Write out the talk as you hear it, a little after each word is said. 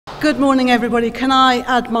Good morning, everybody. Can I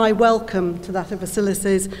add my welcome to that of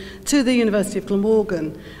Ulysses to the University of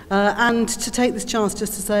Glamorgan and to take this chance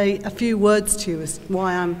just to say a few words to you as to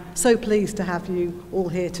why I'm so pleased to have you all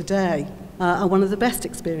here today. And one of the best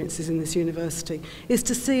experiences in this university is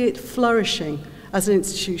to see it flourishing as an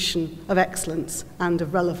institution of excellence and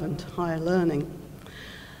of relevant higher learning.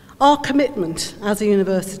 Our commitment as a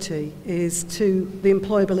university is to the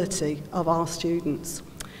employability of our students.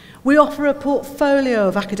 We offer a portfolio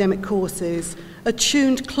of academic courses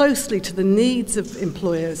attuned closely to the needs of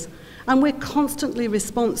employers, and we're constantly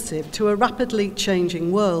responsive to a rapidly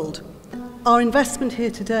changing world. Our investment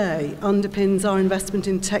here today underpins our investment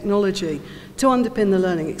in technology to underpin the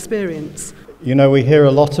learning experience. You know, we hear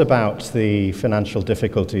a lot about the financial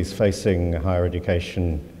difficulties facing higher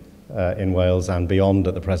education in Wales and beyond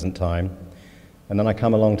at the present time. And then I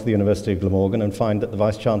come along to the University of Glamorgan and find that the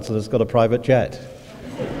Vice-Chancellor's got a private jet.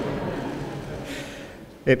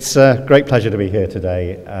 It's a great pleasure to be here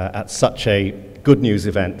today at such a good news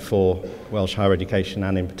event for Welsh higher education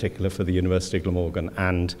and in particular for the University of Glamorgan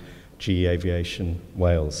and GE Aviation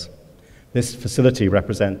Wales. This facility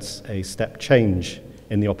represents a step change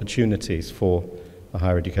in the opportunities for the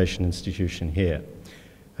higher education institution here.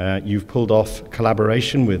 You've pulled off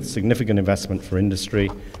collaboration with significant investment for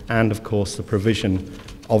industry and of course the provision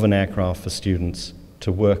of an aircraft for students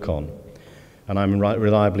to work on. And I'm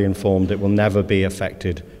reliably informed it will never be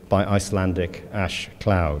affected by Icelandic ash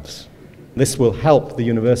clouds. This will help the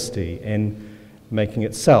university in making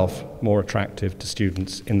itself more attractive to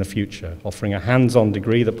students in the future. Offering a hands-on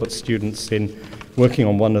degree that puts students in working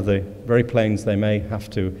on one of the very planes they may have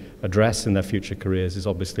to address in their future careers is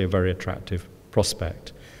obviously a very attractive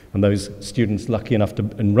prospect. And those students lucky enough to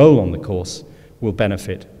enroll on the course will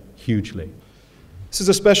benefit hugely. This is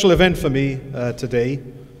a special event for me today.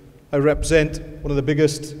 I represent one of the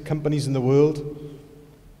biggest companies in the world,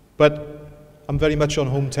 but I'm very much on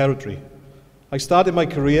home territory. I started my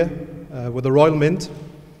career with the Royal Mint,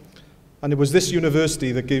 and it was this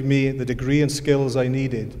university that gave me the degree and skills I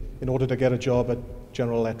needed in order to get a job at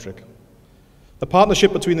General Electric. The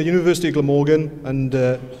partnership between the University of Glamorgan and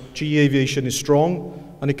GE Aviation is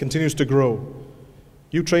strong, and it continues to grow.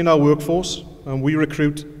 You train our workforce, and we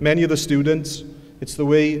recruit many of the students. It's the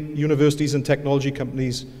way universities and technology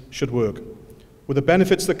companies should work, with the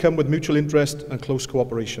benefits that come with mutual interest and close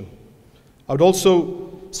cooperation. I would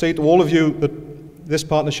also say to all of you that this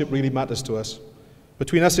partnership really matters to us.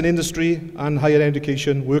 Between us in industry and higher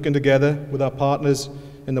education, working together with our partners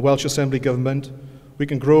in the Welsh Assembly Government, we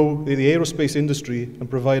can grow the aerospace industry and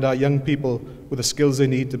provide our young people with the skills they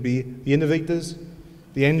need to be the innovators,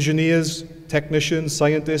 the engineers, technicians,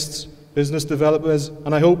 scientists, business developers,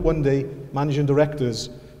 and I hope one day managing directors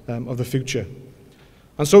of the future.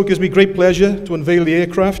 And so it gives me great pleasure to unveil the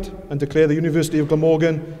aircraft and declare the University of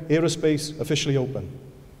Glamorgan Aerospace officially open.